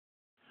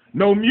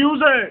No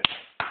music.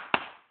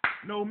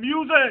 No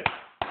music.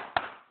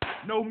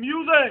 No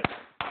music.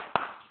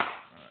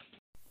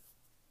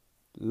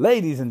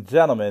 Ladies and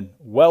gentlemen,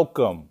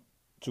 welcome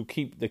to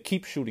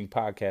Keep Shooting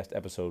Podcast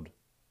episode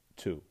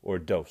 2 or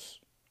dose,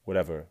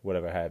 whatever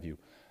have you.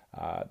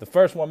 The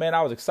first one, man,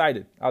 I was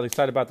excited.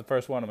 About the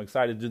first one. I'm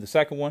excited to do the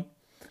second one.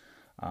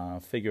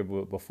 Figure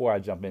before I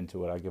jump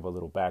into it, I'll give a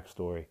little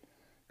backstory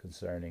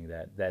concerning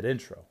that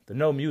intro, the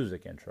no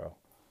music intro.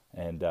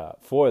 And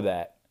for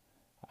that,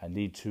 I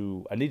need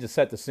to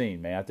set the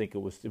scene, man. I think it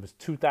was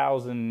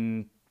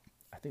 2000.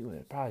 I think it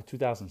was probably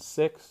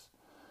 2006,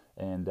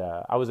 and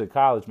I was at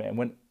college, man.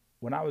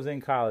 When I was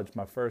in college,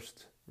 my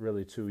first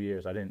really 2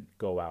 years, I didn't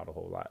go out a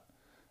whole lot.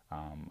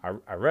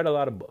 I read a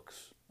lot of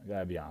books. I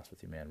gotta be honest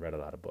with you, man. Read a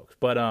lot of books,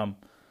 but I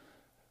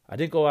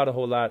didn't go out a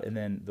whole lot. And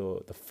then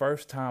the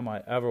first time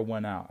I ever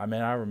went out, I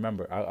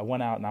remember I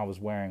went out and I was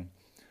wearing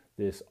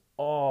this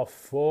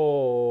awful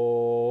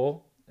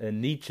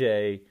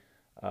Nietzsche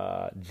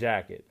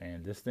jacket,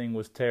 man. This thing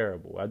was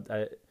terrible.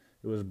 It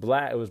was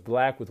black. It was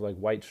black with like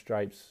white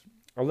stripes.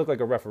 I looked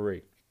like a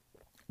referee,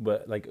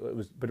 but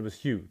it was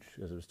huge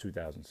because it was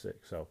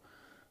 2006. So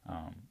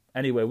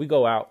anyway, we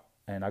go out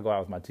and I go out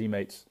with my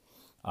teammates.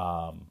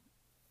 I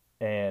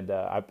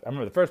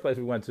remember the first place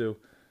we went to,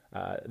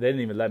 they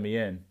didn't even let me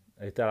in.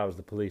 They thought I was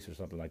the police or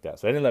something like that.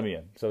 So they didn't let me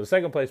in. So the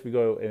second place we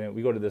go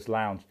to this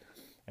lounge,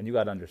 and you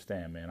got to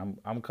understand, man,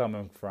 I'm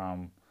coming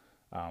from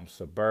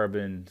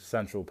suburban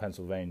central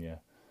Pennsylvania,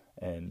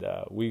 and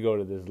we go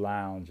to this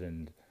lounge,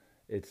 and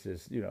it's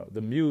just,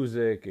 the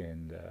music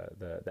and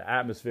the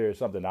atmosphere is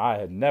something I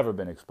had never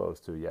been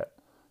exposed to yet.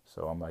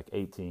 So I'm like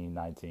 18,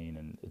 19,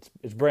 and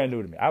it's brand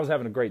new to me. I was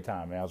having a great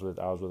time, man. I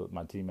was with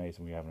my teammates,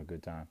 and we were having a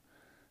good time.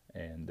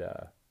 And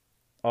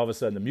all of a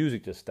sudden, the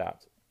music just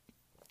stopped.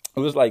 It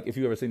was like, if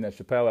you ever seen that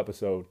Chappelle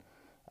episode,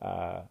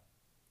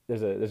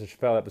 there's a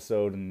Chappelle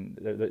episode, and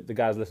the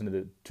guy's listening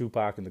to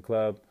Tupac in the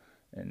club,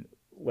 and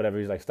whatever,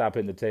 he's like, stop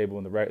hitting the table,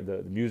 and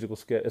the musical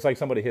skip. It's like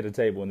somebody hit a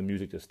table, and the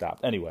music just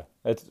stopped. Anyway,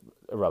 that's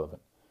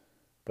irrelevant.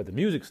 But the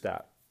music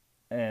stopped.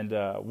 And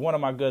one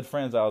of my good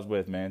friends I was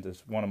with, man,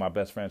 just one of my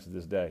best friends to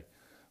this day,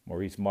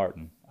 Maurice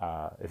Martin.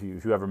 If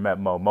you ever met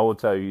Mo will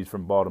tell you he's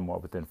from Baltimore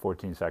within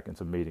 14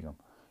 seconds of meeting him.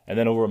 And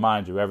then he'll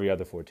remind you every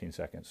other 14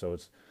 seconds. So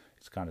it's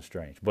kind of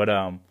strange. But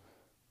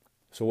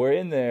so we're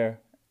in there,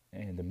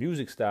 and the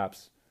music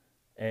stops,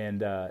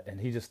 and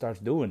he just starts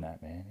doing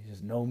that, man. He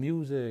just, no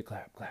music,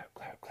 clap, clap,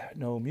 clap, clap,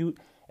 no mute.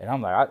 And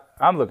I'm like,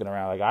 I'm looking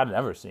around like I've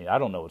never seen. I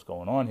don't know what's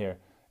going on here.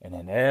 And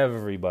then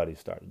everybody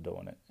started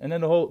doing it, and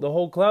then the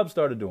whole club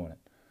started doing it.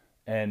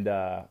 And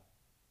I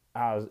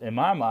was, in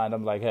my mind,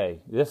 I'm like,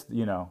 hey, this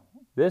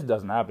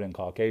doesn't happen in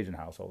Caucasian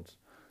households.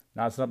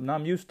 Not something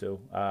I'm used to.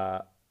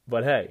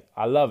 But hey,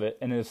 I love it,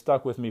 and it's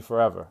stuck with me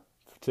forever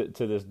to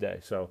this day.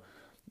 So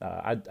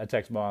I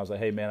text Mo. I was like,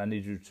 hey, man, I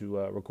need you to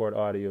record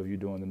audio of you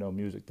doing the no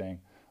music thing.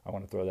 I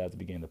want to throw that at the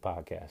beginning of the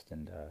podcast.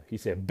 And he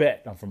said,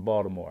 bet, I'm from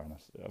Baltimore. And I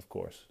said, of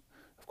course,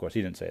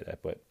 he didn't say that,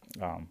 but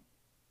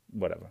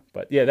whatever.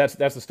 But yeah, that's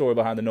the story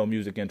behind the no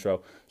music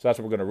intro. So that's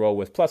what we're going to roll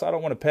with. Plus, I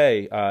don't want to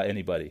pay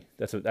anybody.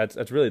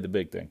 That's really the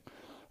big thing.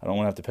 I don't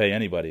want to have to pay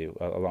anybody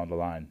along the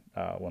line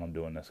when I'm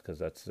doing this, because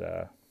it's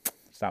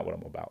not what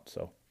I'm about.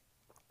 So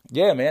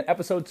yeah, man,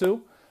 episode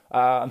 2.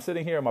 I'm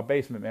sitting here in my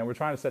basement, man. We're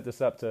trying to set this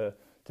up to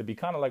be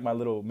kind of like my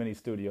little mini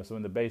studio. So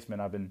in the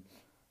basement,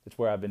 it's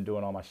where I've been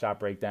doing all my shot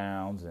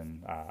breakdowns,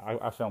 and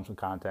I filmed some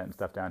content and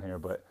stuff down here.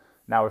 But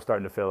now we're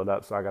starting to fill it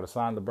up. So I got a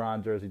signed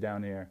LeBron jersey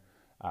down here.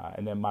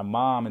 And then my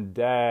mom and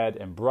dad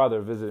and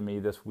brother visited me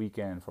this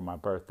weekend for my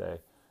birthday,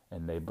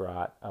 and they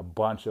brought a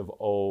bunch of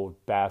old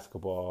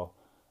basketball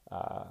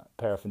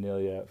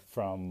paraphernalia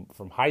from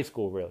high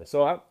school, really.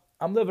 So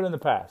I'm living in the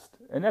past,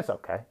 and that's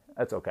okay.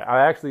 That's okay.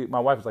 My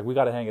wife was like, we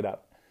got to hang it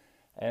up.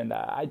 And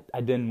I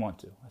didn't want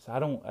to. I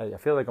said, I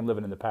feel like I'm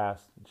living in the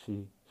past.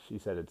 She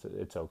said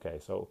it's okay.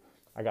 So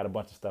I got a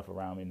bunch of stuff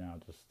around me now,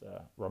 just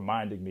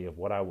reminding me of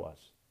what I was.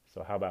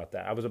 So how about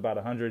that? I was about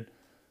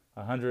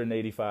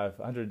 180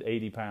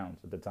 pounds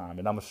at the time,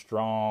 and I'm a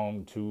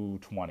strong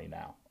 220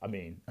 now. I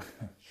mean,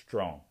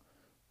 strong,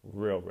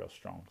 real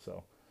strong.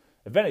 So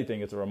if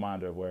anything, it's a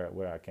reminder of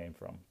where I came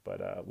from.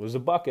 But it was a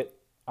bucket,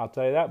 I'll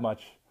tell you that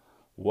much.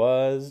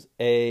 Was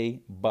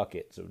a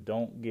bucket. So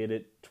don't get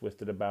it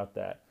twisted about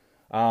that.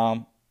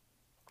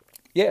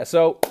 Yeah,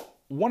 so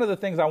one of the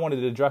things I wanted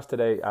to address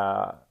today,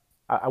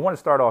 I want to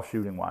start off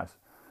shooting-wise,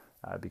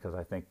 because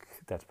I think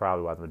that's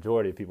probably why the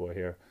majority of people are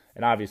here.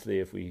 And obviously,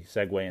 if we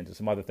segue into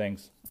some other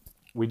things,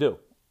 we do.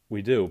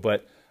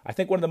 But I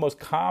think one of the most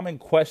common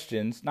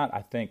questions, one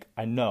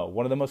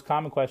of the most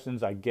common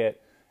questions I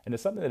get, and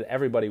it's something that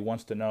everybody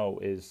wants to know,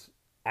 is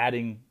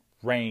adding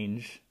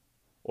range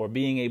or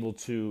being able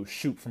to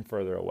shoot from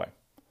further away.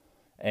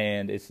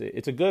 And it's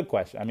a good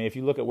question. I mean, if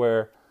you look at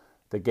where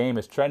the game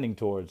is trending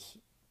towards,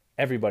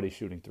 everybody's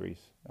shooting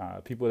threes.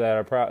 People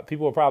are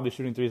probably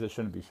shooting threes that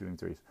shouldn't be shooting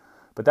threes.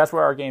 But that's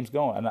where our game's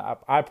going, and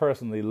I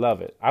personally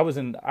love it. I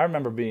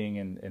remember being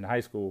in high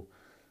school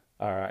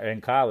in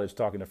college,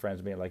 talking to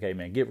friends, being like, "Hey,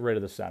 man, get rid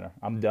of the center.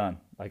 I'm done.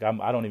 Like,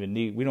 I don't even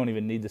need. We don't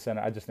even need the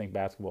center. I just think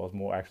basketball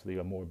is actually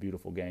a more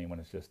beautiful game when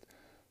it's just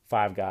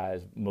five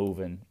guys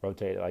moving,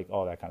 rotating, like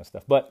all that kind of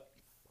stuff." But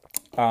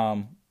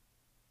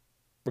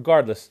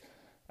regardless,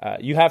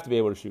 you have to be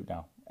able to shoot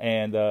now,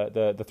 and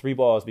the three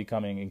ball is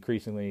becoming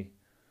increasingly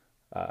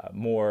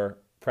more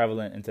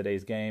prevalent in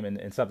today's game,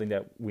 and something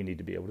that we need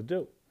to be able to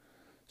do.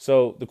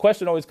 So the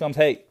question always comes,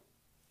 hey,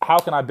 how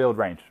can I build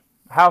range?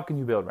 How can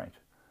you build range?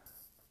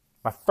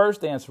 My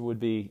first answer would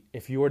be,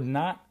 if you're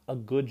not a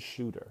good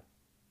shooter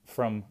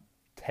from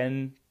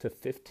 10 to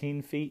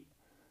 15 feet,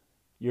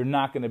 you're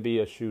not going to be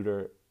a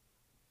shooter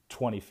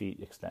 20 feet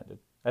extended.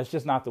 That's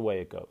just not the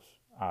way it goes.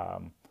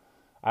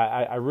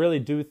 I really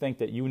do think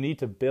that you need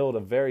to build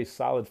a very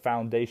solid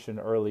foundation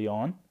early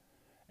on.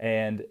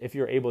 And if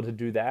you're able to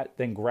do that,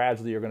 then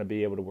gradually you're going to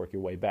be able to work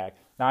your way back.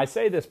 Now, I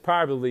say this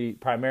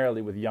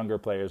primarily with younger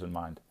players in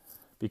mind,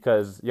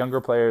 because younger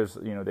players,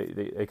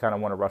 they kind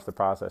of want to rush the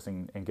process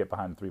and get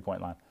behind the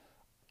three-point line.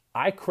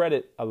 I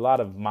credit a lot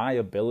of my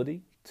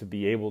ability to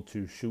be able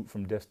to shoot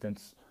from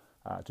distance,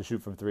 to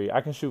shoot from three.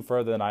 I can shoot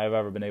further than I have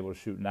ever been able to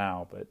shoot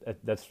now, but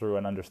that's through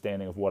an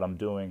understanding of what I'm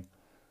doing,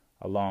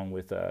 along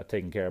with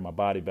taking care of my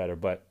body better.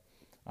 But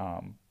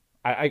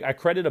I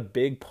credit a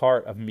big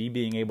part of me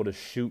being able to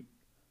shoot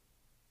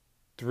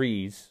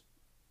threes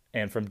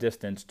and from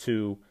distance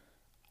to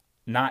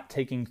not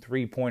taking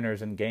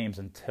three-pointers in games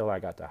until I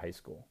got to high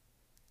school.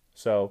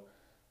 So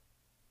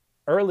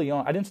early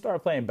on, I didn't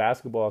start playing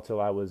basketball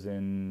until I was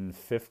in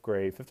fifth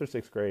or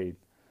sixth grade.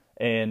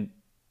 And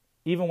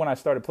even when I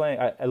started playing,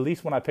 at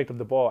least when I picked up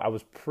the ball, I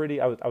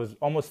was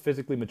almost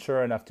physically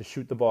mature enough to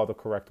shoot the ball the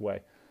correct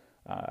way.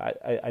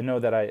 I know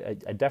that I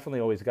definitely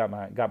always got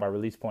my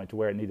release point to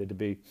where it needed to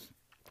be,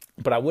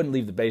 but I wouldn't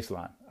leave the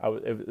baseline.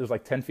 It was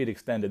like 10 feet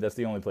extended. That's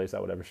the only place I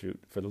would ever shoot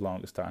for the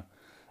longest time.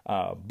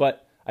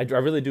 But I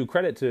really do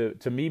credit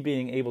to me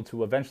being able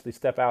to eventually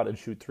step out and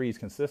shoot threes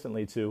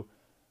consistently, to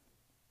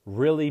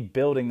really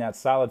building that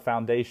solid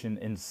foundation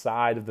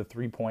inside of the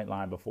three-point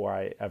line before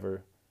I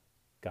ever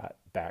got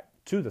back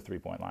to the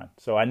three-point line.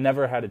 So I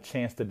never had a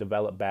chance to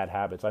develop bad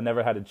habits. I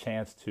never had a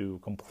chance to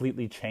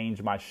completely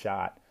change my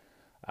shot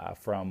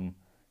from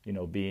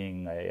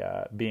being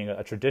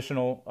a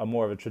traditional,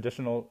 more of a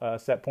traditional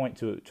set point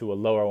to a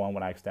lower one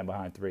when I extend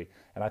behind three.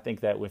 And I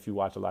think that if you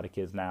watch a lot of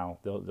kids now,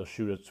 they'll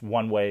shoot it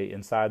one way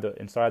inside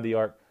the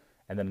arc,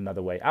 and then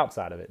another way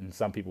outside of it. And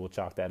some people will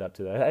chalk that up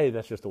to hey,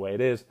 that's just the way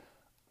it is.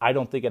 I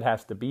don't think it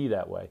has to be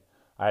that way.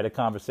 I had a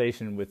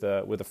conversation with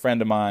a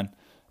friend of mine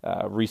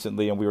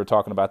recently, and we were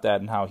talking about that,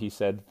 and how he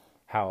said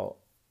how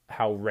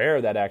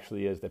rare that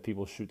actually is, that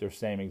people shoot their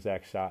same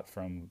exact shot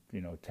from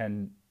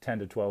 10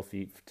 to 12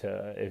 feet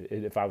to,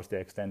 if I was to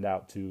extend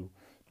out to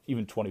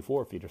even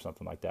 24 feet or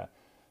something like that.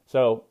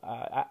 So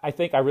I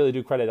think I really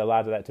do credit a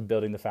lot of that to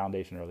building the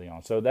foundation early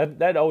on. So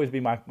that'd always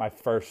be my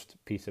first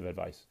piece of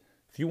advice.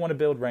 If you want to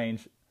build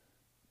range,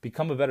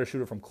 become a better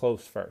shooter from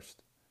close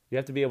first. You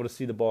have to be able to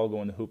see the ball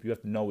go in the hoop. You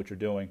have to know what you're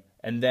doing,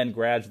 and then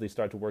gradually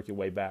start to work your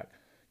way back.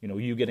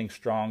 You getting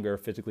stronger,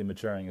 physically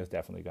maturing is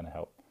definitely going to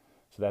help.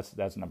 So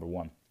that's number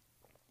one.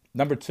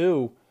 Number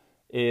two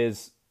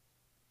is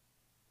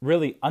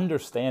really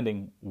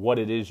understanding what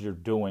it is you're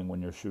doing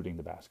when you're shooting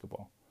the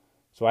basketball.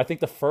 So I think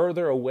the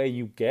further away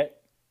you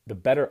get, the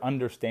better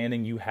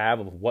understanding you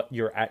have of what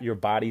your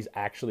body's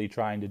actually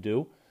trying to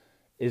do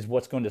is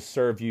what's going to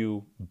serve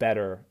you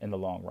better in the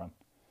long run.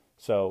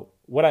 So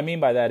what I mean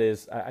by that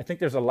is, I think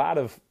there's a lot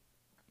of,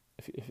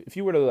 if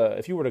you were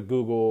to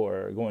Google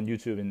or go on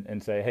YouTube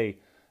and say, hey,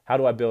 how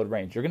do I build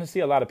range? You're going to see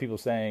a lot of people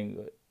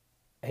saying,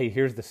 hey,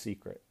 here's the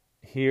secret.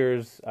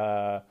 Here's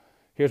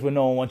what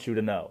no one wants you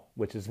to know,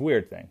 which is a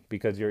weird thing,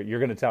 because you're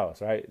going to tell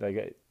us, right?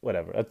 Like,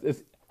 whatever.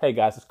 Hey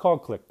guys, it's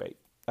called clickbait.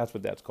 That's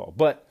what that's called.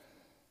 But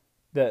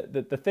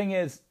the thing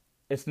is,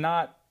 it's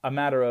not a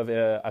matter of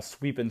a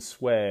sweep and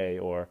sway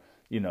or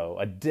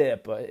a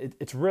dip.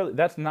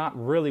 That's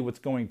not really what's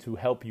going to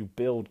help you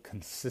build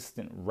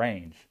consistent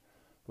range.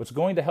 What's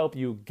going to help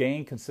you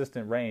gain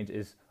consistent range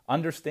is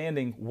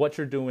understanding what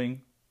you're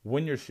doing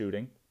when you're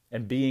shooting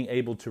and being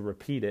able to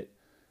repeat it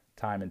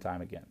time and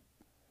time again.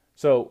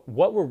 So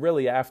what we're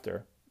really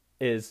after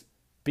is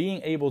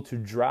being able to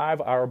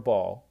drive our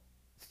ball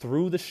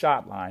through the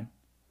shot line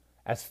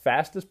as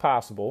fast as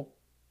possible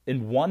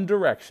in one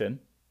direction,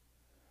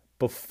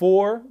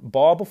 before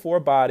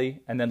body,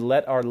 and then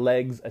let our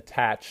legs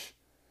attach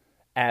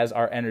as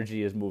our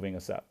energy is moving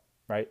us up,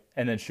 right?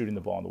 And then shooting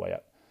the ball on the way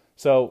up.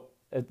 So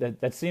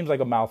that seems like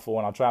a mouthful,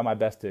 and I'll try my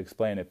best to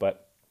explain it,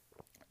 but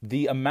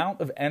the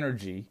amount of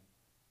energy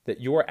that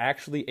you're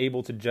actually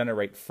able to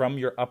generate from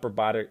your upper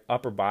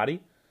body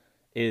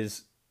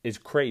is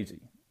crazy.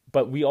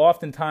 But we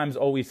oftentimes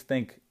always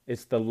think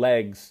it's the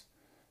legs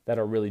that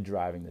are really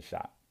driving the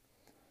shot.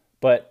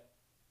 But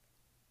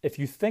if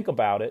you think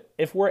about it,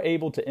 if we're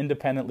able to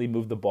independently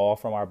move the ball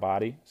from our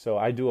body, so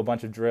I do a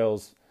bunch of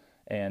drills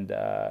and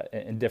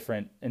in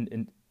different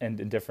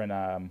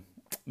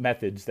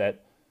methods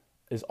that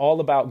is all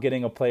about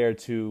getting a player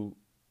to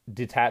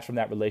detach from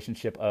that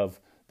relationship of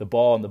the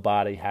ball and the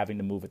body having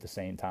to move at the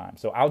same time.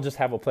 So I'll just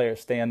have a player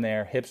stand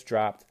there, hips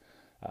dropped,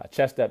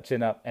 chest up,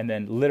 chin up, and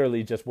then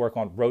literally just work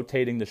on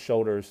rotating the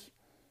shoulders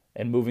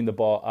and moving the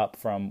ball up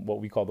from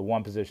what we call the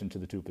 1 position to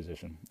the 2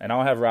 position. And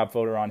I'll have Rob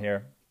Fodor on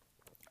here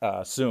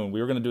soon.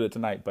 We were going to do it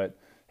tonight, but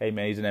hey,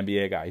 man, he's an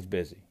NBA guy. He's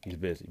busy.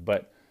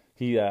 But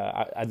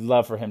I'd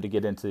love for him to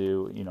get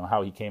into,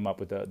 how he came up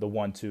with the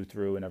 1, 2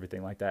 through and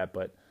everything like that.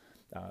 But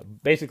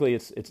basically,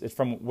 it's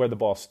from where the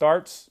ball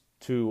starts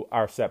to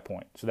our set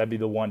point. So that'd be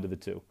the 1 to the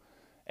 2.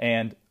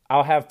 And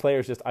I'll have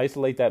players just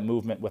isolate that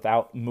movement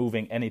without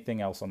moving anything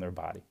else on their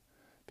body.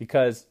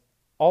 Because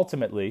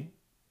ultimately,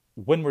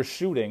 when we're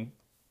shooting,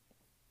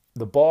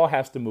 the ball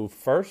has to move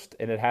first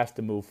and it has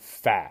to move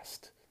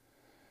fast.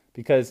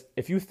 Because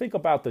if you think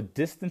about the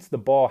distance the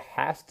ball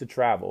has to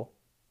travel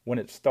when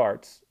it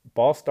starts,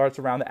 ball starts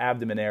around the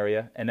abdomen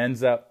area and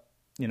ends up,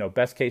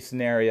 best case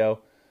scenario,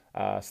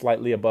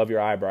 slightly above your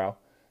eyebrow.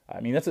 I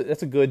mean,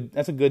 that's a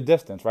good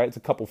distance, right? It's a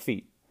couple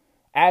feet.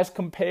 As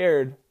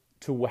compared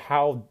to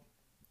how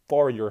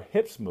far your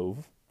hips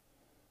move,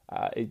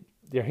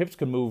 your hips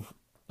can move,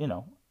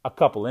 a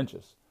couple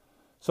inches.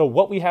 So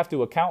what we have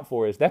to account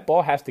for is that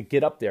ball has to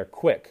get up there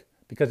quick,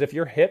 because if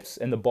your hips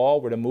and the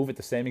ball were to move at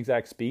the same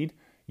exact speed,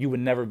 you would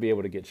never be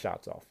able to get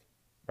shots off,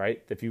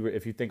 right? If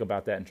you think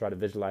about that and try to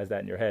visualize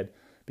that in your head,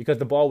 because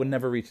the ball would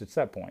never reach its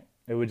set point.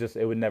 It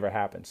would never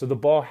happen. So the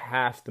ball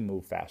has to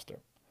move faster.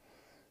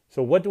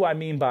 So what do I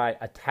mean by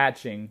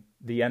attaching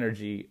the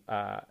energy,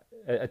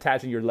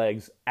 attaching your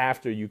legs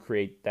after you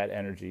create that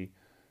energy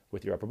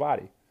with your upper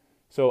body?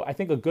 So I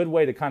think a good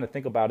way to kind of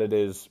think about it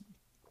is,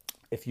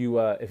 if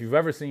you've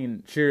ever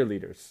seen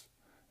cheerleaders,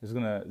 this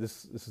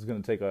is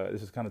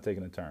kind of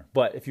taking a turn.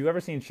 But if you've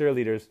ever seen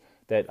cheerleaders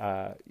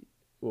that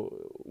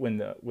when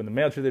the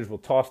male cheerleaders will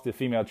toss the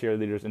female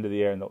cheerleaders into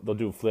the air and they'll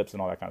do flips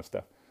and all that kind of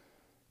stuff,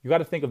 you got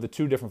to think of the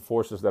 2 different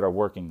forces that are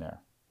working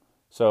there.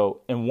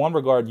 So in one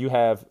regard, you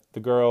have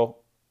the girl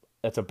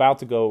that's about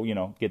to go,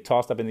 get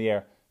tossed up in the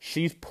air.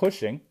 She's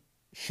pushing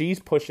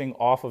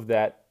off of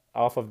the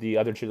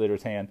other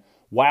cheerleader's hand,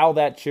 while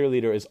that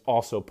cheerleader is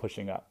also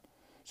pushing up.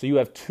 So you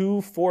have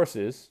 2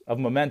 forces of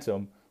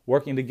momentum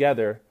working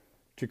together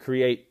to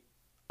create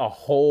a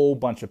whole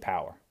bunch of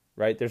power,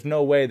 right? There's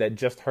no way that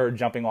just her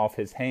jumping off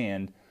his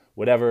hand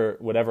would ever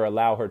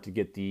allow her to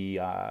get the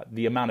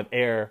amount of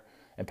air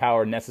and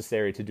power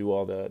necessary to do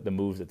all the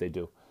moves that they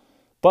do.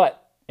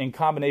 But in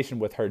combination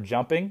with her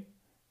jumping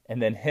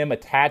and then him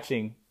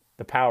attaching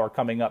the power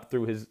coming up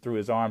through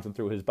his arms and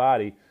through his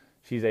body,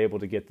 she's able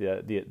to get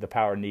the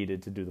power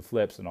needed to do the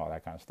flips and all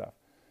that kind of stuff.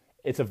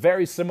 It's a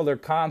very similar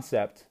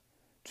concept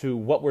to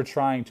what we're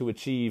trying to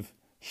achieve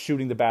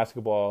shooting the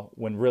basketball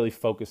when really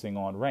focusing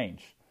on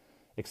range,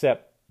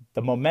 except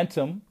the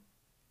momentum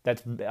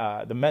that's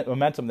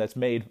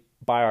made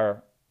by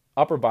our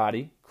upper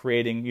body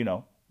creating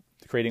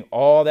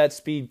all that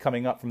speed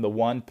coming up from the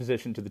 1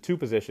 position to the 2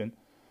 position.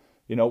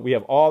 We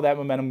have all that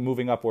momentum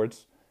moving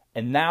upwards,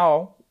 and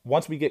now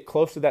once we get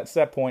close to that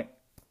set point,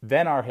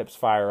 then our hips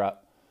fire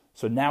up.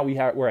 So now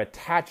we're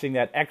attaching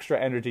that extra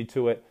energy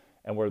to it,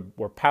 and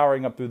we're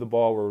powering up through the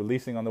ball. We're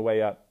releasing on the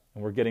way up.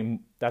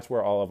 And that's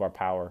where all of our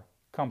power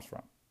comes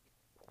from.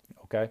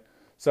 Okay,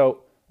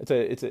 so it's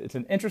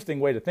an interesting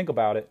way to think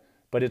about it,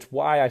 but it's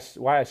why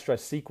I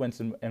stress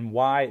sequence and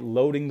why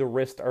loading the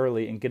wrist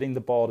early and getting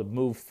the ball to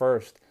move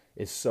first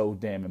is so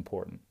damn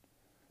important.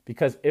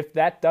 Because if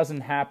that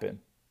doesn't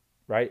happen,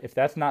 right? If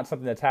that's not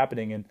something that's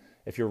happening, and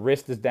if your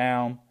wrist is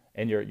down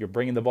and you're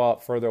bringing the ball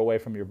up further away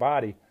from your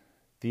body,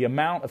 the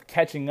amount of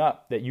catching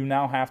up that you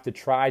now have to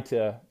try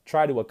to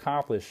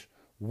accomplish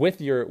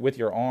with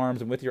your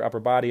arms and with your upper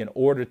body in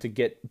order to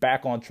get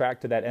back on track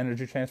to that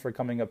energy transfer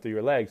coming up through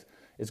your legs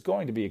is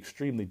going to be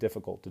extremely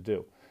difficult to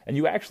do. And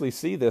you actually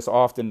see this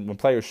often when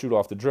players shoot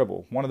off the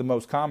dribble. One of the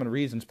most common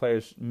reasons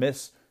players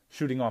miss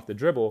shooting off the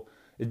dribble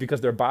is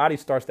because their body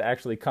starts to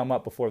actually come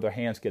up before their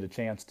hands get a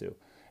chance to.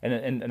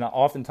 And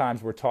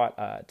oftentimes we're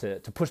taught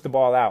to push the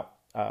ball out.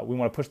 We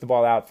want to push the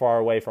ball out far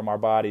away from our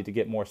body to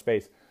get more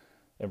space.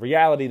 In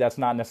reality, that's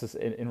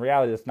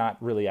not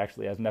really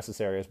actually as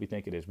necessary as we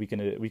think it is. We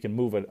can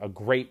move a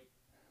great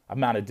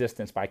amount of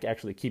distance by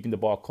actually keeping the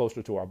ball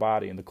closer to our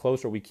body. And the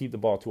closer we keep the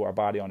ball to our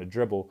body on a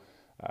dribble,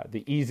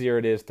 the easier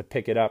it is to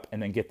pick it up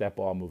and then get that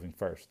ball moving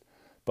first.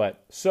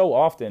 But so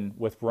often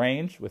with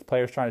range, with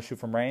players trying to shoot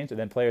from range and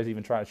then players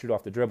even trying to shoot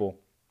off the dribble,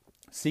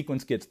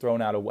 sequence gets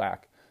thrown out of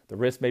whack. The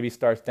wrist maybe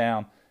starts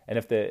down, and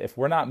if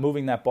we're not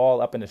moving that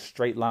ball up in a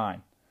straight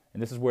line,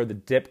 and this is where the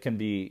dip can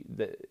be.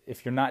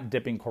 If you're not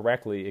dipping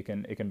correctly, it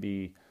can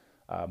be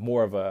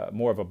more of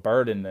a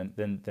burden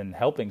than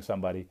helping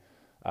somebody.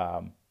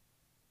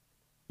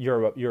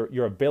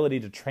 Your ability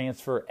to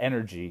transfer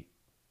energy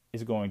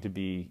is going to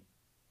be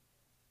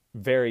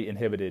very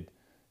inhibited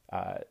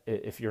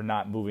if you're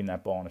not moving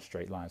that ball in a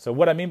straight line. So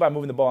what I mean by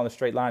moving the ball in a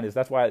straight line is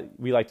that's why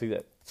we like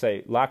to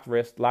say locked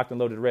and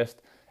loaded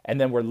wrist, and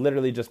then we're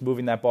literally just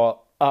moving that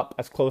ball up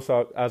as close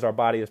to our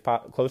body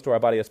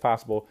as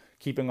possible,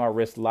 keeping our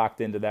wrist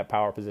locked into that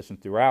power position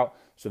throughout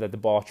so that the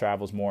ball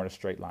travels more in a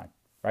straight line,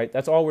 right?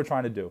 That's all we're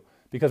trying to do.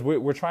 because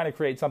we're trying to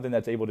create something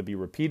that's able to be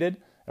repeated,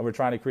 and we're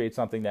trying to create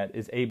something that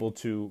is able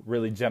to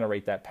really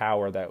generate that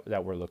power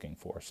that we're looking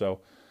for. So,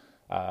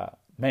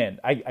 man,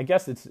 I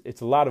guess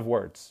it's a lot of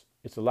words.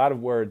 It's a lot of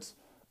words,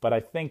 but I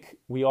think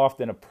we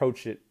often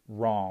approach it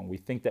wrong. We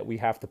think that we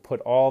have to put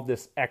all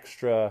this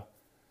extra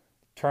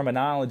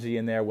terminology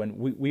in there when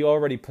we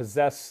already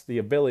possess the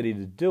ability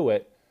to do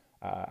it.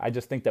 I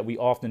just think that we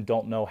often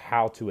don't know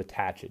how to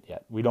attach it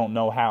yet. We don't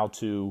know how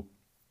to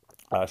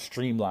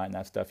streamline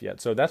that stuff yet.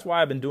 So that's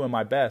why I've been doing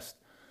my best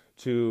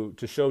to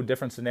show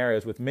different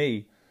scenarios with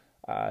me,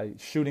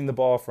 shooting the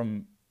ball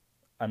from,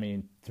 I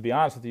mean, to be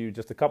honest with you,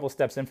 just a couple of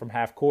steps in from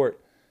half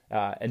court,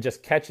 and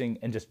just catching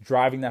and just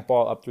driving that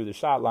ball up through the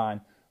shot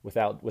line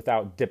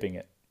without dipping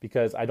it.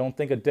 Because I don't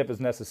think a dip is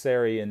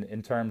necessary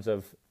in terms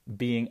of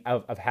having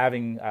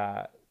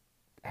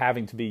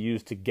to be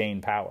used to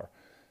gain power.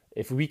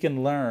 If we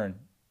can learn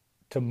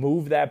to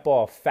move that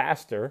ball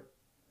faster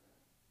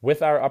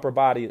with our upper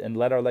body and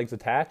let our legs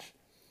attach,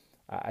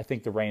 I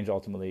think the range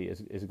ultimately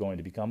is going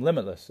to become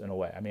limitless in a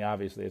way. I mean,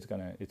 obviously it's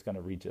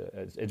gonna reach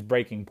its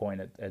breaking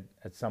point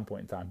at some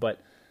point in time, but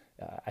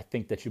I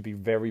think that you'll be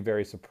very,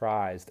 very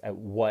surprised at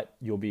what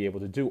you'll be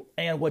able to do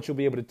and what you'll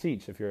be able to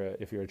teach if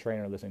you're a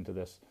trainer listening to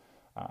this.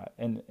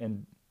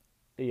 And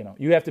you know,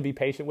 you have to be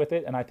patient with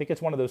it. And I think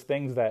it's one of those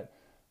things that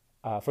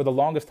for the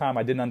longest time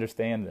I didn't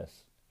understand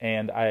this,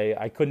 and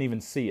I couldn't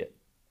even see it.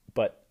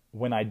 But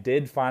when I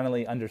did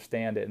finally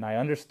understand it, and I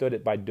understood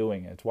it by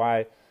doing it, it's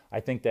why I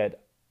think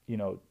that, you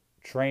know,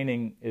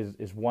 training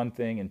is one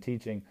thing and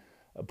teaching,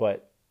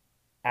 but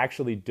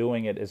actually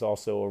doing it is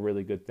also a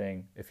really good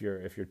thing if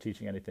you're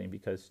teaching anything,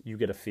 because you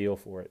get a feel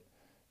for it.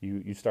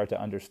 You start to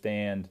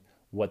understand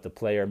what the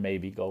player may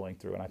be going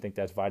through, and I think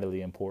that's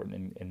vitally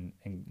important,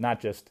 and not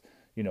just,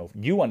 you know,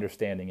 you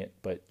understanding it,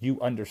 but you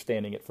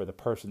understanding it for the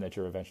person that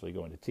you're eventually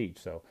going to teach.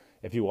 So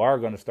if you are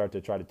going to start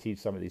to try to teach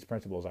some of these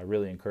principles, I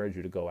really encourage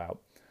you to go out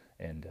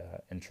and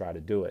try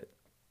to do it.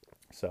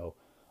 So,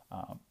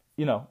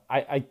 you know,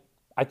 I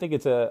think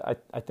it's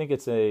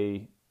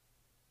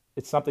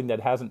something that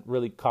hasn't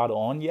really caught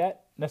on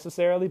yet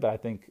necessarily, but I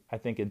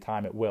think in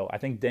time it will. I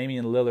think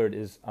Damian Lillard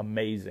is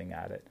amazing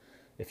at it.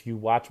 If you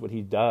watch what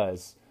he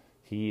does,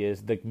 he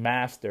is the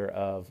master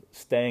of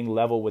staying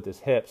level with his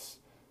hips,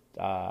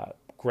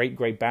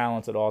 great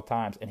balance at all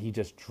times, and he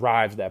just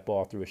drives that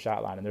ball through a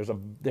shot line. And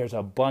there's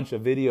a bunch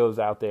of videos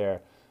out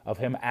there of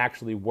him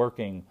actually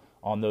working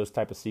on those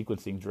type of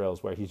sequencing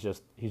drills where he's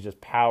just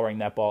powering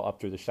that ball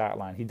up through the shot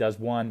line. He does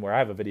one where I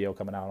have a video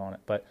coming out on it,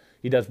 but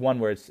he does one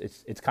where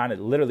it's kind of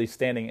literally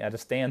standing at a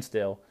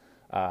standstill,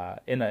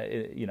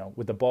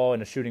 with the ball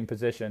in a shooting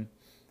position,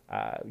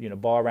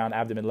 ball around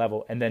abdomen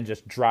level, and then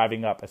just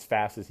driving up as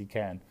fast as he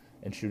can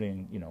and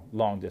shooting,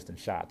 long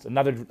distance shots.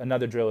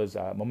 Another drill is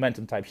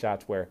momentum type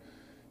shots where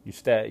you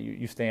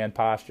stand,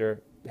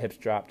 posture, hips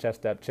drop,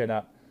 chest up, chin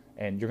up,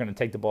 and you're going to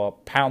take the ball,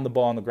 pound the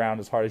ball on the ground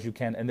as hard as you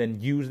can, and then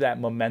use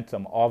that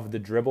momentum of the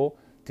dribble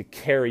to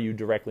carry you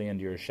directly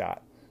into your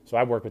shot. So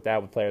I work with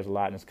that with players a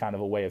lot, and it's kind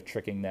of a way of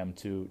tricking them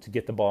to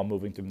get the ball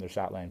moving through their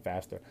shot lane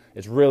faster.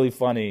 It's really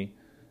funny,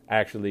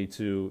 actually,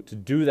 to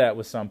do that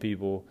with some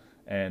people.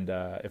 And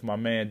if my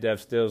man Dev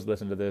Stills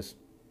listened to this,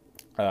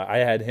 I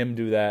had him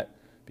do that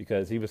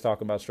because he was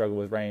talking about struggle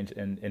with range,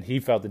 and he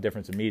felt the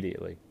difference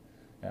immediately.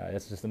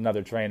 It's just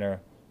another trainer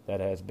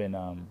that has been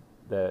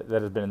that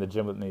has been in the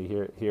gym with me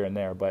here and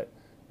there. But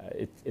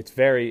it's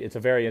a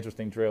very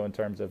interesting drill in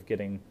terms of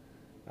getting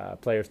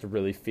players to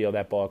really feel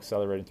that ball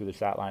accelerating through the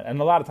shot line. And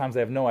a lot of times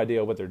they have no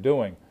idea what they're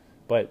doing,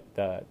 but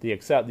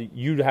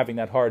you having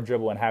that hard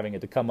dribble and having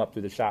it to come up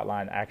through the shot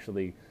line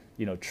actually,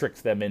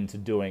 tricks them into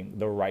doing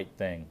the right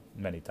thing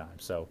many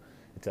times. So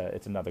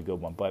it's another good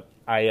one. But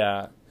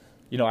I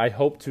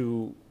hope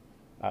to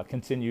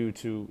continue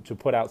to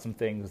put out some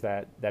things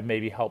that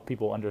maybe help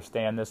people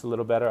understand this a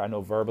little better. I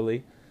know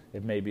verbally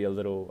it may be a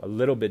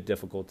little bit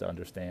difficult to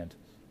understand.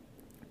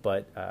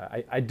 But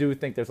I do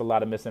think there's a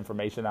lot of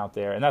misinformation out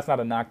there, and that's not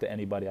a knock to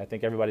anybody. I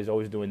think everybody's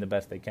always doing the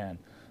best they can.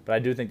 But I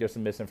do think there's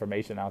some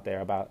misinformation out there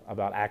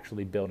about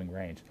actually building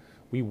range.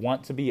 We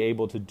want to be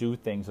able to do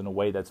things in a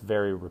way that's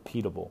very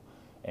repeatable.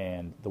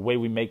 And the way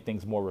we make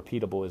things more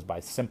repeatable is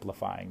by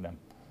simplifying them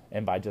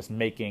and by just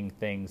making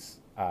things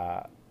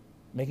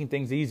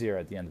easier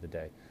at the end of the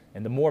day.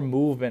 And the more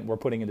movement we're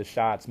putting into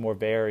shots, more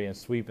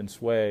variance, sweep and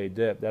sway,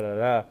 dip,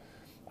 the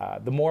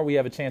more we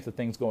have a chance of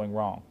things going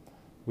wrong.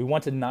 We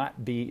want to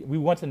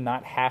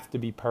not have to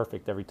be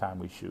perfect every time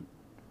we shoot.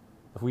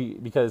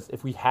 Because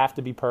if we have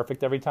to be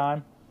perfect every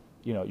time,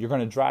 you're going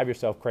to drive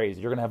yourself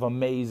crazy. You're going to have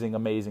amazing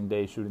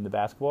days shooting the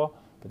basketball,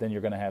 but then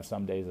you're going to have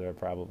some days that are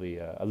probably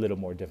a little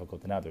more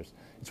difficult than others.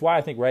 It's why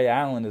I think Ray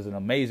Allen is an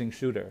amazing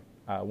shooter,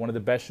 one of the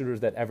best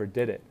shooters that ever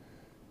did it.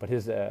 But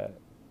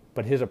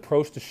his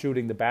approach to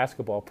shooting the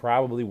basketball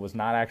probably was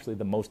not actually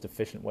the most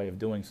efficient way of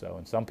doing so.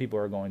 And some people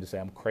are going to say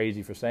I'm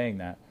crazy for saying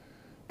that.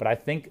 But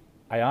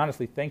I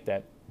honestly think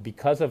that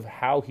because of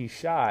how he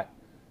shot,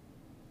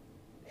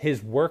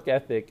 his work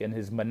ethic and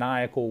his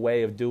maniacal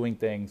way of doing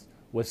things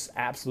was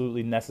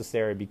absolutely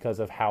necessary because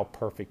of how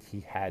perfect he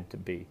had to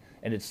be.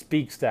 and it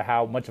speaks to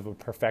how much of a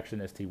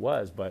perfectionist he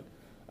was. But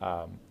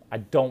I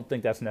don't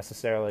think that's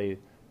necessarily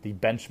the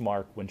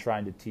benchmark when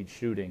trying to teach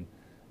shooting.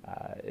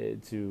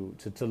 To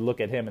look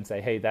at him and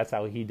say, hey, that's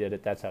how he did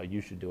it, that's how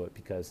you should do it,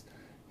 because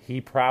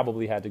he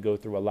probably had to go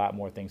through a lot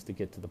more things to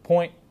get to the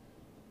point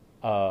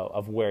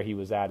of where he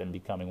was at and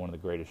becoming one of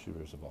the greatest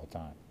shooters of all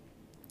time.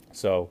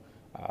 So,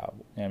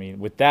 I mean,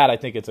 with that, I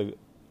think it's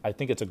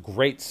a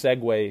great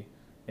segue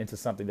into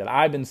something that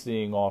I've been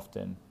seeing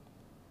often,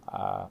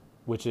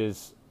 which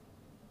is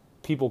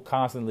people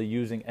constantly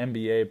using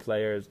NBA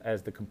players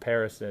as the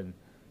comparison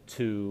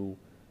to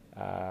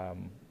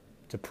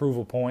prove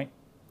a point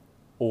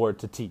or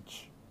to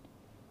teach.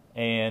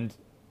 And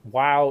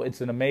while it's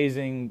an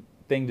amazing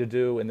thing to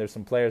do, and there's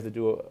some players that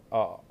do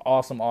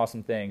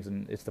awesome things,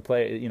 and it's the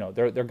play,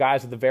 they're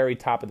guys at the very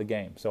top of the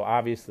game. So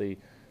obviously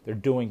they're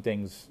doing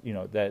things,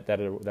 that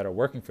are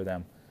working for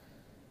them.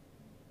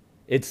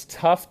 It's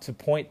tough to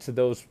point to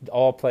those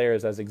all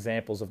players as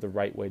examples of the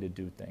right way to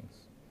do things.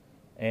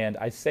 And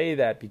I say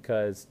that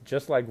because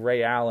just like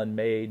Ray Allen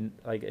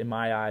in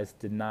my eyes,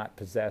 did not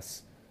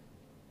possess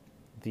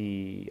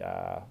the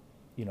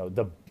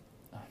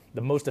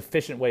most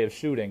efficient way of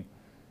shooting,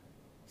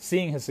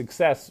 seeing his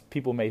success,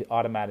 people may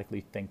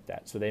automatically think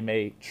that. So they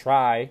may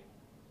try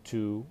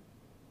to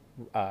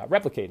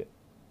replicate it,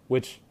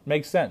 which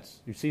makes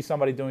sense. You see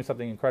somebody doing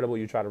something incredible,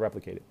 you try to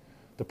replicate it.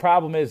 The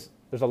problem is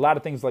there's a lot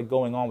of things like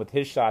going on with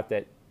his shot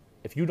that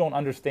if you don't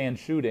understand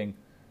shooting,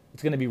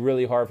 it's going to be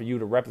really hard for you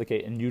to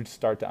replicate, and you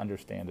start to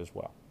understand as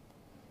well.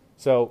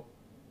 So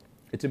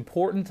it's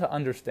important to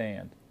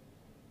understand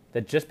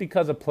that just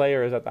because a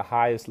player is at the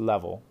highest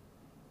level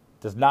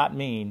does not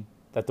mean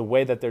that the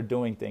way that they're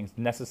doing things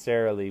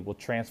necessarily will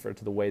transfer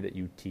to the way that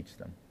you teach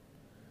them.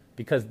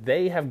 Because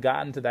they have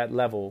gotten to that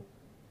level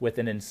with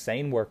an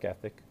insane work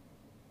ethic,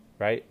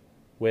 right?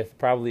 With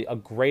probably a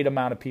great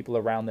amount of people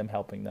around them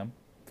helping them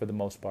for the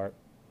most part.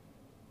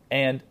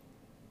 And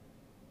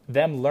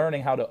them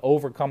learning how to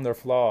overcome their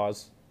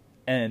flaws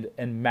and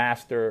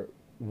master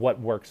what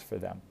works for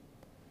them.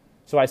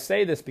 So I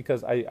say this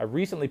because I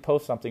recently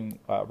posted something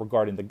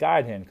regarding the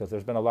guide hand, because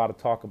there's been a lot of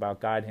talk about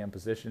guide hand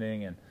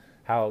positioning and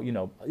how,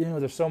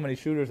 there's so many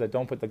shooters that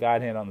don't put the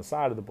guide hand on the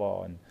side of the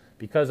ball. And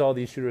because all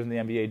these shooters in the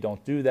NBA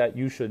don't do that,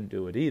 you shouldn't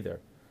do it either.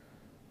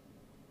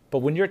 But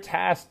when you're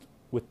tasked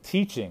with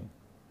teaching,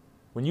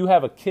 when you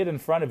have a kid in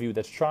front of you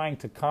that's trying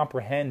to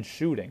comprehend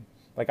shooting,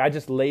 like I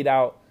just laid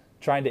out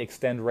trying to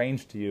extend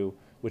range to you,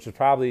 which is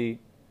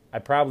I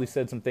probably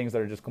said some things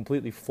that are just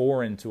completely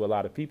foreign to a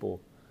lot of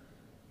people.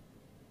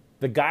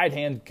 The guide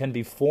hand can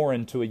be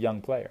foreign to a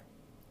young player,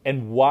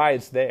 and why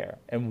it's there,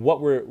 and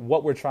what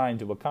we're trying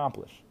to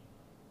accomplish.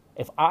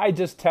 If I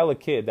just tell a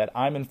kid that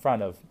I'm in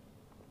front of,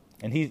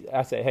 and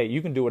I say, hey,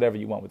 you can do whatever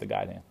you want with the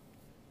guide hand,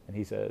 and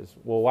he says,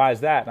 well, why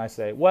is that? And I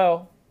say,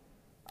 well,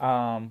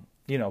 Kyle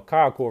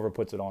Korver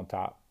puts it on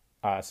top.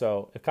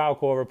 So if Kyle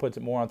Korver puts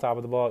it more on top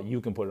of the ball, you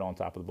can put it on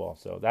top of the ball.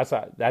 So that's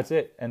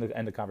it,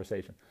 end the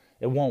conversation.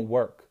 It won't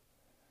work.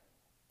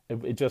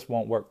 It just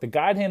won't work. The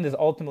guide hand is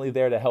ultimately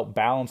there to help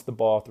balance the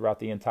ball throughout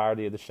the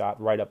entirety of the shot,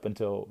 right up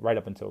until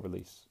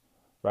release,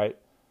 right?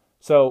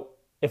 So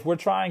if we're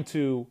trying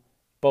to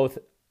both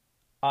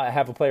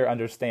have a player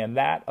understand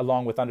that,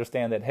 along with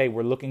understand that, hey,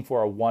 we're looking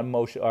for a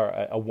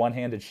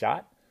one-handed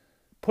shot,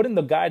 putting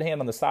the guide hand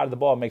on the side of the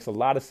ball makes a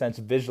lot of sense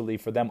visually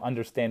for them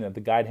understanding that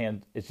the guide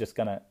hand is just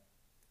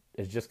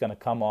gonna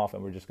come off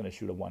and we're just gonna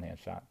shoot a one-hand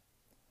shot.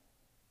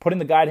 Putting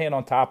the guide hand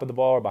on top of the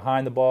ball or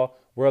behind the ball,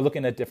 we're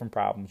looking at different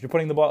problems. You're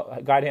putting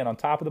the guide hand on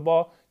top of the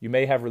ball, you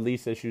may have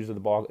release issues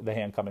of the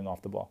hand coming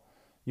off the ball.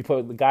 You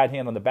put the guide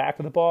hand on the back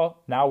of the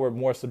ball, now we're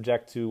more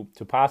subject to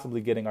possibly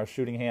getting our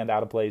shooting hand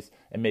out of place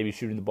and maybe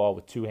shooting the ball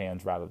with two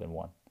hands rather than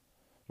one,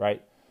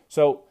 right?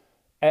 So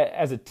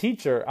as a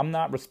teacher, I'm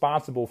not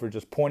responsible for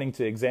just pointing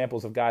to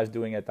examples of guys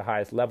doing it at the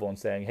highest level and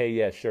saying, hey,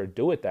 yeah, sure,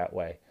 do it that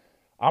way.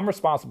 I'm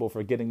responsible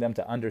for getting them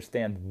to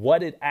understand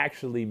what it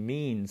actually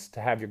means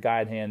to have your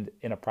guide hand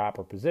in a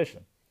proper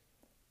position.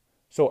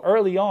 So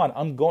early on,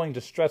 I'm going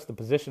to stress the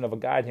position of a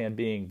guide hand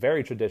being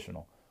very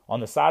traditional, on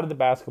the side of the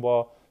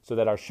basketball so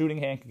that our shooting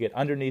hand can get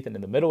underneath and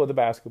in the middle of the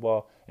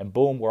basketball, and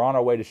boom, we're on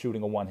our way to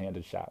shooting a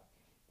one-handed shot.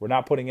 We're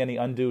not putting any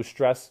undue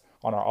stress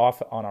on our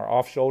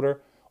off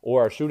shoulder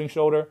or our shooting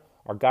shoulder.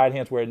 Our guide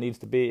hand's where it needs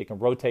to be. It can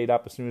rotate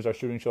up as soon as our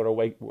shooting shoulder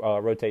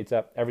rotates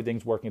up.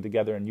 Everything's working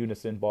together in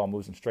unison. Ball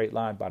moves in straight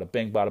line. Bada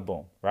bing, bada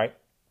boom, right?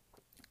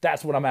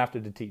 That's what I'm after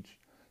to teach.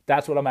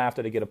 That's what I'm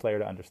after to get a player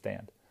to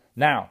understand.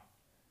 Now,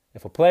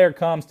 if a player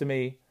comes to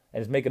me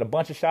and is making a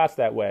bunch of shots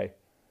that way,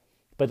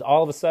 but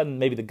all of a sudden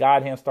maybe the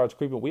guide hand starts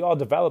creeping. We all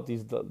develop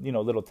these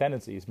little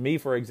tendencies. Me,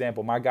 for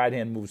example, my guide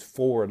hand moves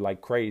forward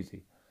like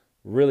crazy.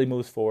 Really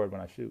moves forward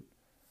when I shoot.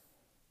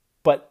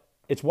 But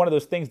it's one of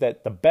those things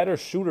that the better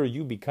shooter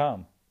you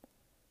become,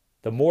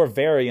 the more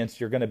variance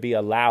you're going to be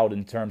allowed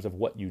in terms of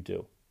what you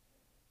do.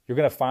 You're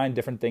going to find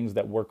different things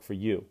that work for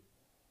you.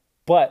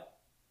 But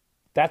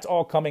that's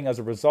all coming as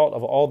a result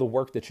of all the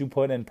work that you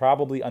put in,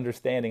 probably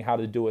understanding how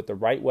to do it the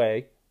right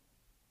way,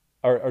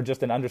 or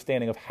just an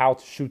understanding of how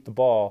to shoot the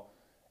ball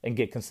and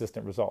get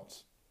consistent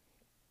results.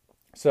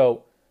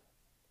 So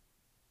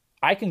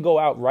I can go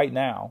out right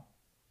now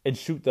and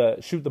shoot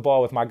the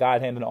ball with my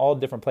guide hand in all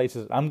different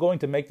places. I'm going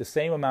to make the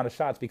same amount of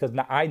shots because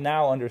I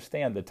now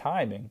understand the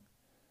timing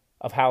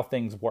of how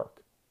things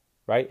work,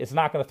 right? It's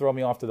not going to throw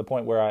me off to the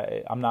point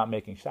where I'm not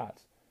making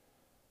shots.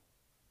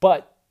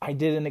 But I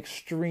did an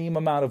extreme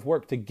amount of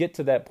work to get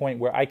to that point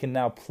where I can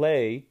now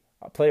play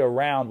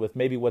around with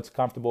maybe what's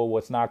comfortable,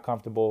 what's not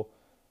comfortable,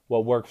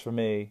 what works for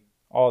me,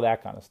 all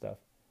that kind of stuff.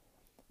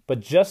 But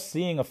just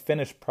seeing a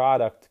finished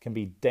product can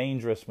be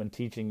dangerous when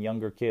teaching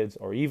younger kids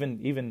or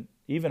even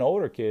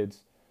older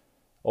kids,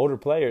 older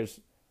players,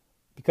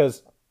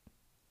 because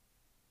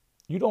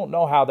you don't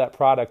know how that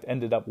product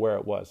ended up where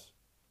it was.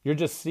 You're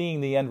just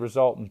seeing the end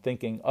result and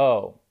thinking,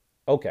 oh,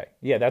 okay,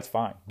 yeah, that's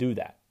fine. Do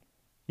that.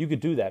 You could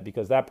do that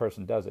because that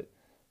person does it.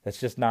 That's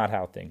just not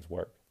how things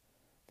work.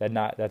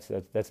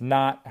 That's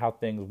not how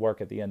things work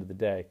at the end of the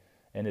day.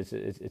 And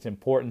it's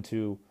important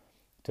to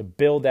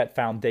build that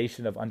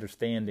foundation of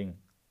understanding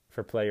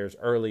for players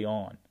early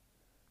on,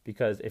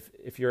 because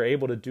if you're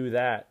able to do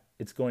that,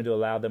 it's going to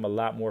allow them a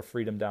lot more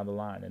freedom down the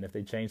line. And if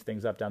they change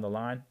things up down the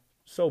line,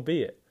 so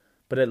be it.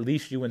 But at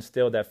least you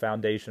instill that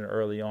foundation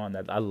early on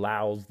that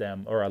allowed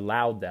them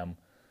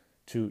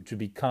to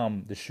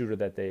become the shooter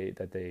that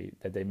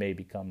they may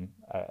become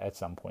at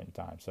some point in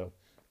time. So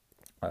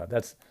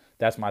that's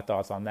my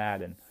thoughts on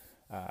that.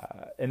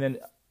 And then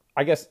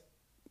I guess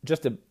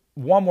just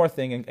one more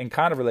thing in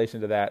kind of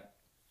relation to that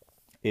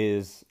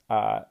is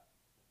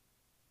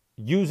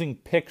using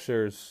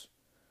pictures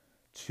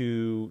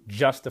to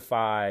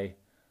justify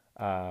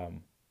a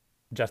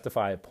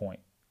point.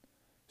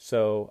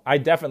 So I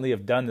definitely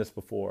have done this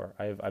before.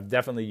 I've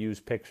definitely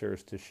used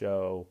pictures to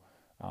show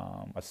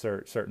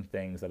certain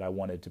things that I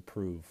wanted to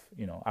prove.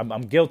 You know,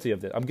 I'm guilty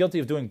of this. I'm guilty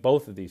of doing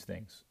both of these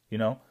things. You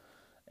know,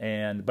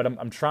 but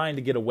I'm trying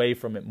to get away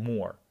from it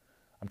more.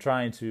 I'm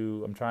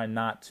trying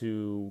not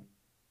to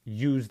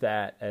use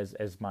that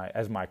as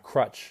my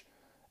crutch,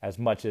 as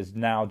much as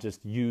now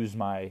just use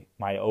my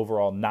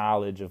overall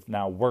knowledge of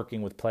now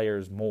working with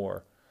players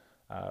more,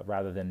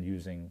 rather than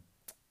using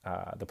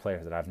the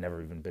players that I've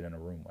never even been in a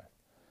room with.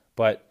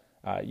 But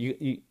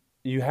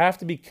you have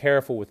to be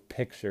careful with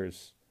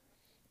pictures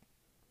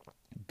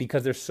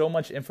because there's so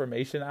much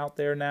information out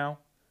there now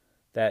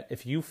that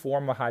if you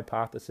form a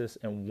hypothesis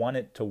and want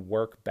it to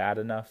work bad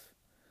enough,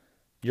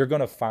 you're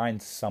going to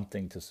find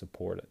something to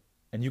support it.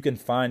 And you can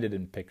find it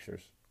in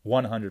pictures,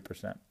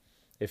 100%.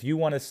 If you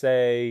want to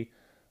say,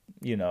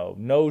 you know,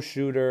 no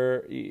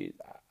shooter,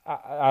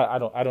 I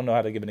don't know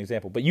how to give an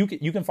example, but you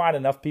can find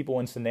enough people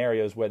in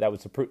scenarios where that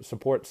would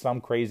support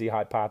some crazy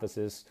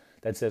hypothesis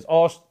that says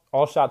all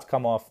shots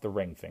come off the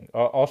ring finger,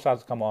 all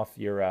shots come off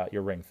your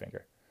ring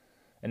finger,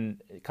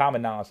 and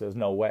common knowledge says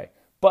no way.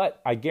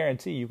 But I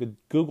guarantee you could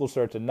Google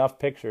search enough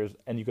pictures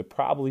and you could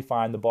probably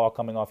find the ball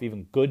coming off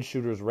even good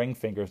shooters' ring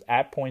fingers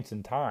at points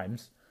in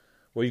times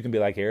where you can be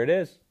like, here it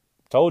is,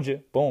 told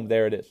you, boom,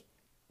 there it is.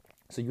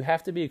 So you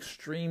have to be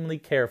extremely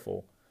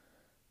careful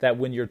that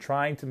when you're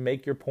trying to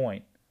make your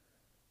point,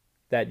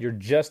 that you're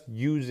just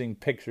using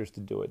pictures to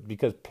do it,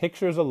 because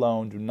pictures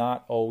alone do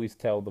not always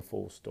tell the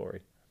full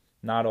story.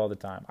 Not all the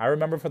time. I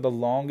remember for the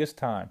longest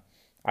time,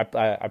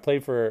 I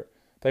played for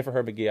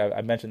Herb McGee.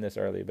 I mentioned this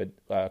earlier,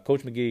 but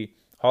Coach McGee,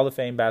 Hall of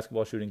Fame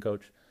basketball shooting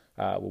coach,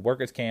 would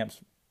work his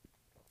camps.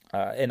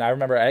 And I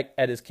remember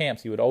at his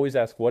camps, he would always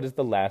ask, what is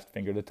the last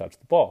finger to touch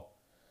the ball?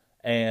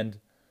 And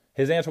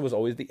his answer was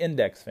always the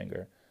index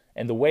finger.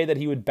 And the way that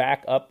he would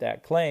back up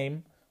that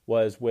claim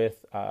was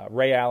with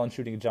Ray Allen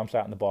shooting a jump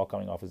shot and the ball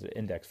coming off his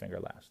index finger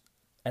last.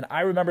 And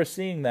I remember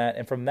seeing that,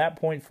 and from that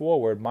point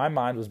forward, my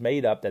mind was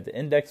made up that the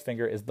index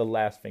finger is the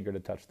last finger to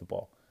touch the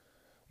ball.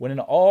 When in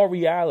all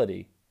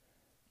reality,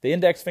 the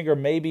index finger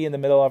may be in the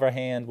middle of our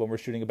hand when we're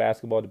shooting a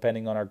basketball,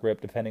 depending on our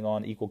grip, depending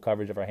on equal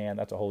coverage of our hand.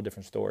 That's a whole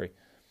different story.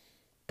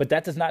 But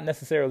that does not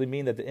necessarily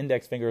mean that the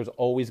index finger is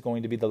always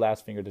going to be the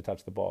last finger to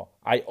touch the ball.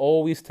 I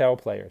always tell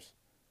players,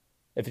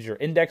 if it's your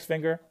index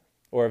finger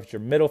or if it's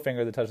your middle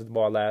finger that touches the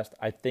ball last,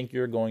 I think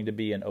you're going to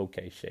be in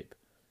okay shape.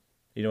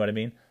 You know what I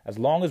mean? As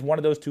long as one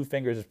of those two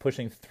fingers is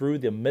pushing through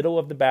the middle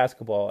of the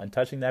basketball and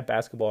touching that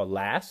basketball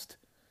last,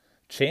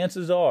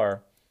 chances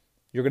are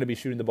you're going to be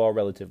shooting the ball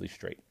relatively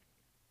straight.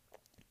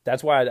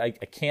 That's why I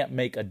can't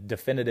make a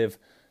definitive,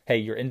 hey,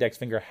 your index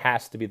finger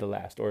has to be the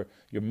last or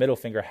your middle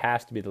finger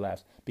has to be the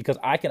last, because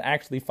I can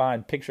actually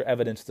find picture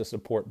evidence to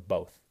support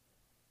both.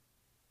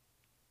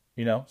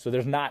 You know, so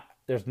there's not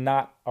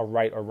a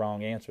right or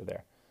wrong answer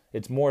there.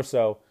 It's more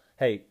so,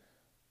 hey,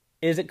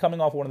 is it coming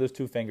off one of those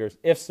two fingers?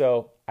 If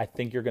so, I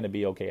think you're going to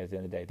be okay at the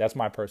end of the day. That's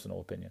my personal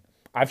opinion.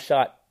 I've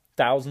shot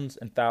thousands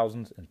and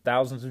thousands and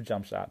thousands of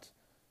jump shots,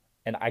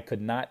 and I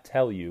could not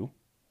tell you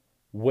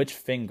which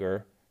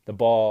finger the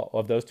ball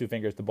of those two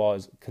fingers the ball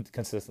is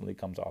consistently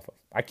comes off of.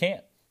 I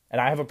can't. And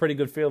I have a pretty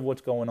good feel of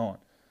what's going on.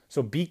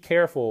 So be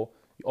careful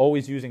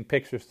always using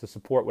pictures to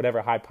support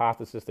whatever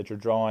hypothesis that you're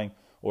drawing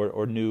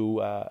or new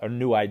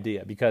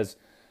idea, because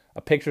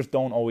pictures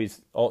don't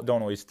always tell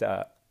the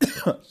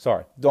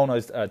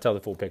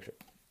full picture.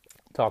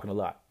 I'm talking a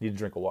lot. Need a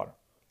drink of water.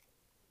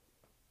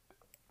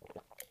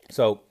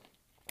 So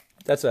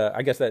that's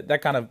I guess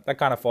that kind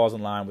of falls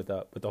in line with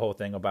the whole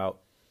thing about,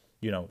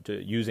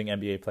 to using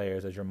NBA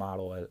players as your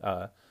model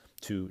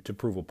to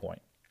prove a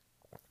point.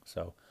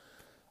 So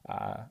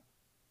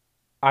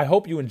I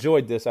hope you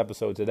enjoyed this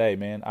episode today,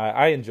 man.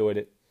 I enjoyed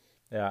it.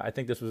 I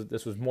think this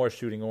was more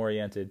shooting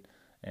oriented,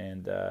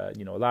 and a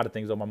lot of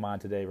things on my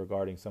mind today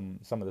regarding some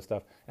of the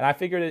stuff. And I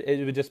figured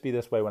it would just be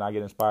this way when I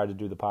get inspired to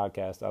do the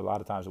podcast. A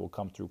lot of times it will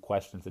come through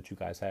questions that you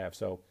guys have.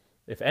 So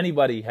if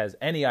anybody has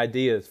any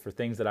ideas for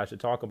things that I should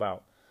talk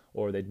about,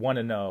 or they'd want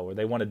to know, or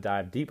they want to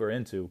dive deeper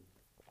into,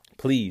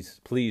 please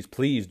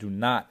do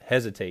not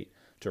hesitate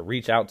to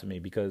reach out to me,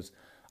 because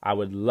I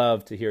would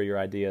love to hear your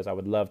ideas. I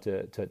would love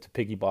to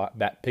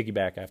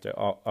piggyback after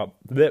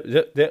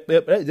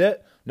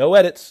no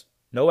edits.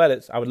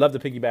 I would love to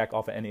piggyback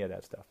off of any of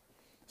that stuff.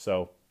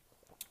 So,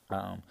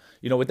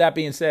 with that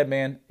being said,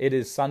 man, it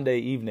is Sunday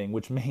evening,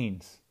 which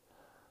means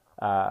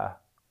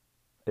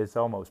it's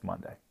almost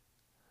Monday.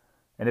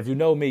 And if you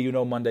know me, you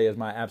know Monday is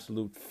my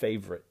absolute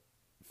favorite.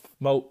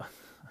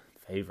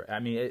 Favorite. I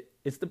mean,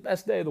 it's the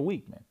best day of the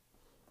week, man.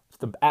 It's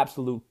the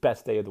absolute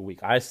best day of the week.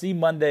 I see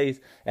Mondays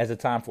as a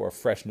time for a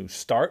fresh new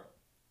start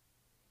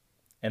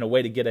and a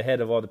way to get ahead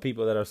of all the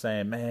people that are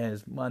saying, man,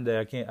 it's Monday.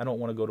 I don't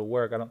want to go to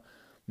work.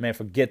 Man,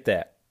 forget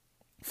that.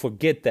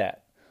 Forget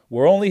that.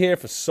 We're only here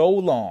for so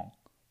long.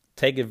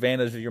 Take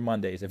advantage of your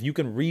Mondays. If you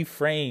can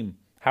reframe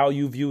how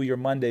you view your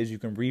Mondays, you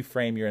can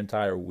reframe your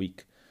entire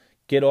week.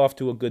 Get off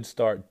to a good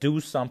start. Do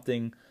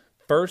something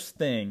first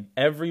thing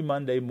every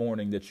Monday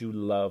morning that you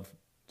love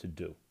to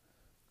do.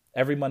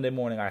 Every Monday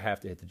morning, I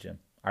have to hit the gym.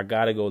 I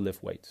got to go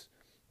lift weights.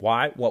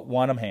 Why? Well,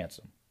 one, I'm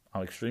handsome.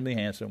 I'm extremely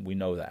handsome. We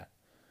know that.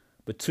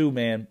 But two,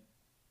 man,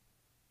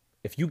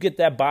 if you get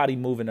that body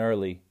moving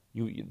early,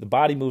 the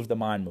body moves, the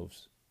mind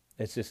moves.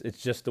 It's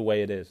just the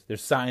way it is.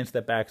 There's science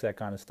that backs that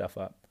kind of stuff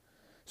up.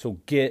 So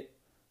get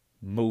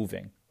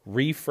moving.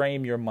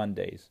 Reframe your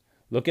Mondays.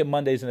 Look at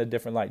Mondays in a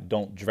different light.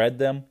 Don't dread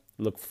them.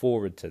 Look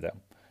forward to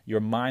them.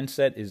 Your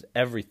mindset is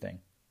everything.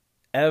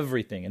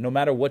 Everything. And no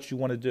matter what you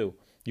want to do,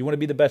 you want to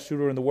be the best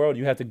shooter in the world,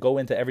 you have to go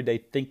into every day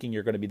thinking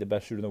you're going to be the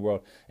best shooter in the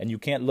world. And you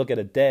can't look at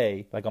a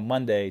day like a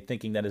Monday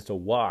thinking that it's a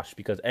wash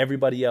because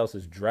everybody else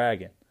is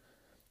dragging.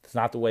 It's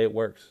not the way it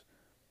works.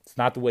 It's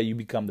not the way you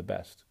become the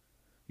best.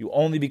 You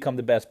only become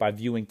the best by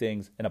viewing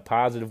things in a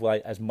positive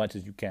light as much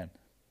as you can,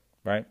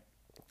 right?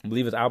 I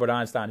believe it's Albert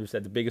Einstein who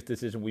said the biggest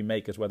decision we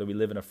make is whether we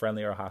live in a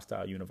friendly or a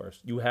hostile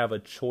universe. You have a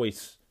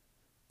choice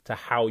to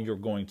how you're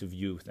going to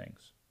view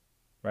things,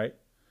 right?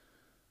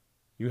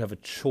 You have a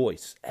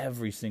choice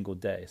every single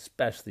day,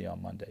 especially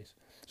on Mondays.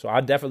 So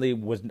I definitely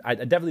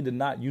did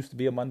not used to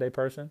be a Monday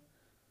person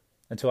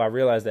until I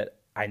realized that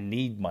I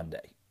need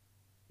Monday.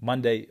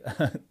 Monday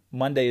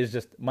is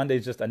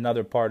just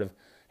another part of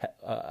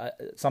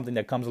something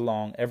that comes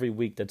along every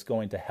week that's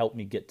going to help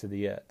me get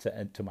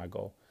to my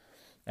goal.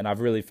 And I've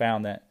really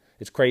found that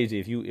it's crazy.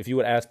 If you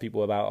would ask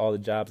people about all the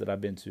jobs that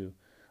I've been to,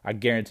 I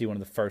guarantee one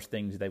of the first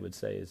things they would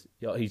say is,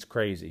 "Yo, he's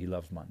crazy. He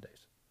loves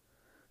Mondays."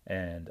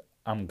 And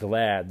I'm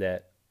glad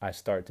that I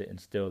start to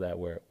instill that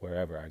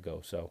wherever I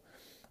go. So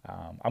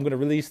I'm going to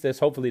release this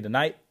hopefully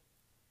tonight,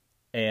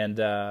 and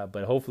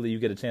but hopefully you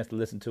get a chance to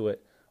listen to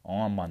it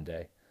on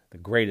Monday, the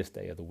greatest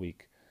day of the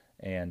week.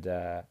 And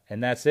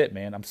that's it,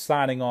 man. I'm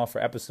signing off for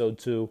episode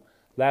 2.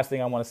 Last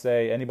thing I want to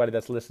say, anybody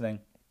that's listening,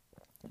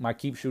 my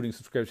Keep Shooting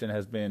subscription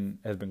has been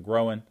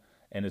growing,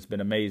 and it's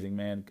been amazing,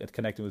 man. It's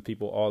connecting with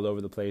people all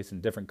over the place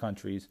in different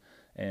countries,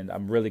 and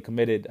I'm really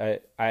committed.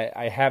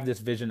 I have this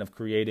vision of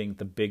creating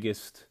the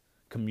biggest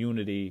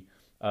community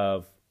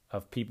of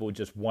people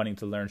just wanting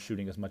to learn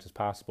shooting as much as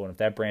possible. And if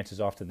that branches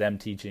off to them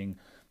teaching,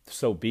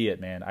 so be it,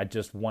 man. I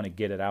just want to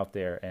get it out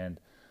there. And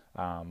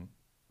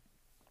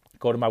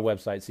go to my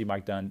website,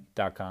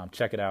 cmikedunn.com.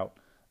 Check it out.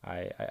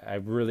 I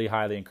really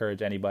highly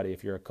encourage anybody,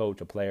 if you're a coach,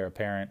 a player, a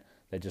parent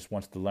that just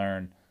wants to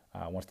learn,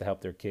 wants to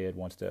help their kid,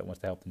 wants to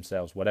help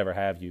themselves, whatever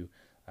have you.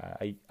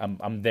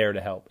 I'm there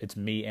to help. It's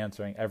me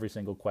answering every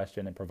single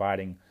question and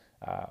providing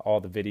all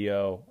the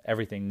video,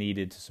 everything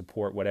needed to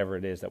support whatever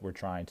it is that we're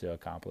trying to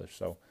accomplish.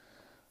 So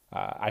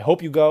I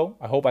hope you go.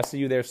 I hope I see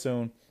you there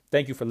soon.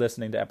 Thank you for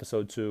listening to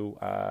episode 2.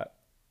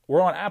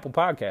 We're on Apple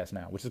Podcasts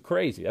now, which is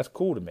crazy. That's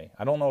cool to me.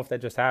 I don't know if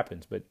that just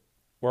happens, but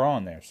we're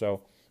on there.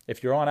 So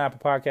if you're on Apple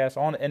Podcasts,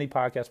 on any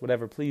podcast,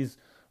 whatever, please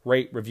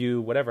rate,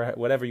 review,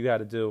 whatever you got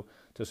to do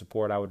to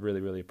support. I would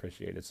really, really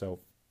appreciate it. So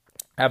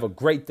have a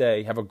great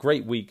day. Have a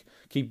great week.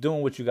 Keep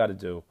doing what you got to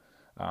do.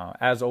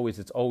 As always,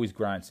 it's always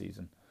grind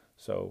season.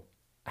 So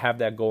have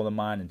that goal in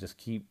mind and just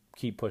keep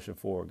pushing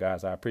forward,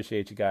 guys. I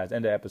appreciate you guys.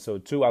 End of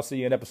episode 2. I'll see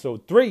you in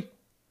episode 3.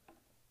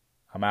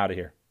 I'm out of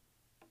here.